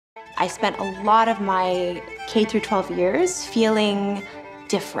I spent a lot of my K through 12 years feeling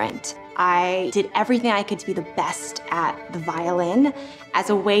different. I did everything I could to be the best at the violin as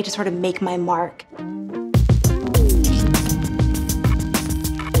a way to sort of make my mark.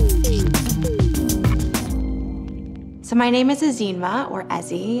 So my name is Ezinma, or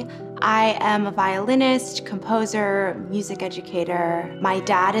Ezi. I am a violinist, composer, music educator. My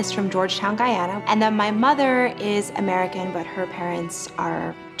dad is from Georgetown, Guyana, and then my mother is American, but her parents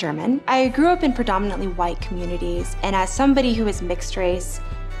are German. I grew up in predominantly white communities, and as somebody who is mixed race,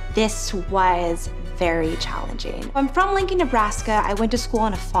 this was very challenging. I'm from Lincoln, Nebraska. I went to school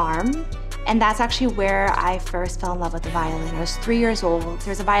on a farm, and that's actually where I first fell in love with the violin. I was 3 years old.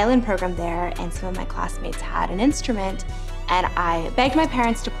 There was a violin program there, and some of my classmates had an instrument, and I begged my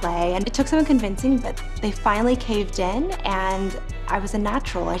parents to play, and it took some convincing, but they finally caved in, and I was a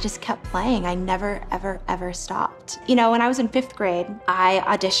natural. I just kept playing. I never, ever, ever stopped. You know, when I was in 5th grade, I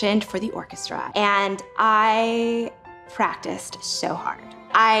auditioned for the orchestra, and I practiced so hard.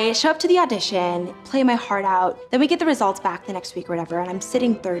 I show up to the audition, play my heart out, then we get the results back the next week or whatever, and I'm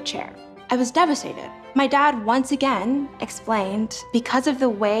sitting 3rd chair. I was devastated. My dad once again explained, because of the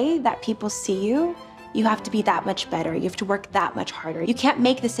way that people see you, you have to be that much better. You have to work that much harder. You can't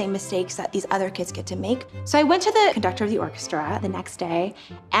make the same mistakes that these other kids get to make. So I went to the conductor of the orchestra the next day,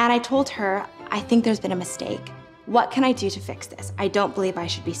 and I told her, I think there's been a mistake. What can I do to fix this? I don't believe I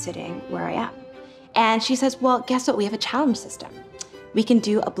should be sitting where I am. And she says, well, guess what? We have a challenge system. We can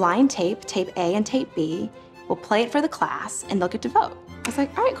do a blind tape, tape A and tape B. We'll play it for the class, and they'll get to vote. I was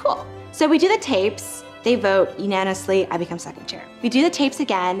like, all right, cool. So we do the tapes, they vote unanimously, I become 2nd chair. We do the tapes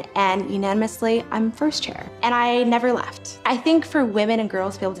again, and unanimously, I'm 1st chair. And I never left. I think for women and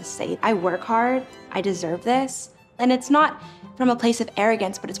girls to be able to say, I work hard, I deserve this, and it's not from a place of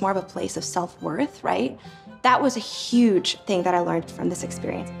arrogance, but it's more of a place of self-worth, right? That was a huge thing that I learned from this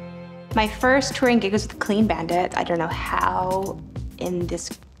experience. My first touring gig was with Clean Bandit. I don't know how in this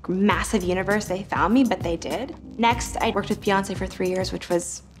massive universe they found me, but they did. Next, I worked with Beyonce for 3 years, which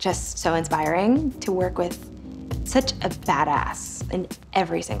was just so inspiring to work with such a badass in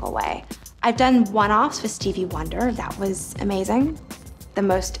every single way. I've done one-offs with Stevie Wonder. That was amazing. The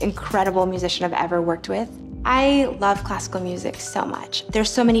most incredible musician I've ever worked with. I love classical music so much. There's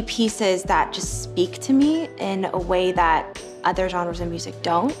so many pieces that just speak to me in a way that other genres of music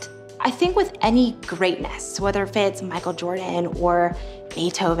don't. I think with any greatness, whether if it's Michael Jordan or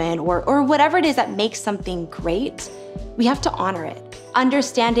Beethoven or whatever it is that makes something great, we have to honor it.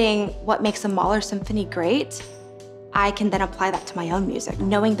 Understanding what makes a Mahler symphony great, I can then apply that to my own music.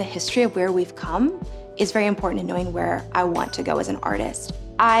 Knowing the history of where we've come is very important in knowing where I want to go as an artist.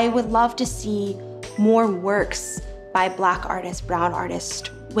 I would love to see more works by Black artists, brown artists,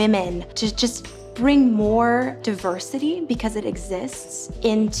 women, to just bring more diversity, because it exists,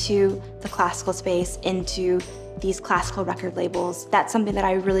 into the classical space, into these classical record labels. That's something that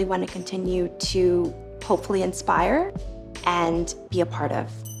I really want to continue to hopefully inspire and be a part of.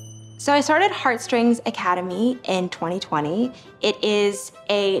 So I started Heartstrings Academy in 2020. It is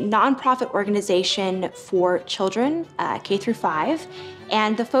a nonprofit organization for children, K through 5,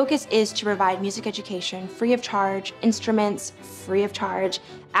 and the focus is to provide music education free of charge, instruments free of charge,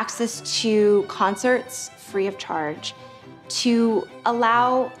 access to concerts free of charge, to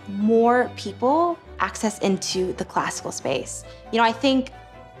allow more people access into the classical space. You know, I think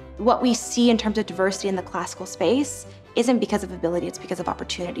what we see in terms of diversity in the classical space isn't because of ability, it's because of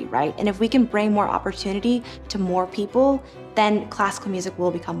opportunity, right? And if we can bring more opportunity to more people, then classical music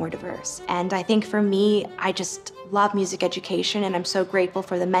will become more diverse. And I think for me, I just love music education, and I'm so grateful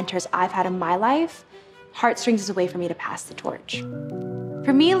for the mentors I've had in my life. Heartstrings is a way for me to pass the torch.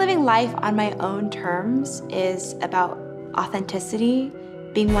 For me, living life on my own terms is about authenticity,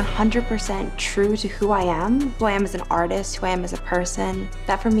 being 100% true to who I am as an artist, who I am as a person.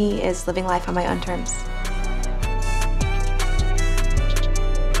 That for me is living life on my own terms.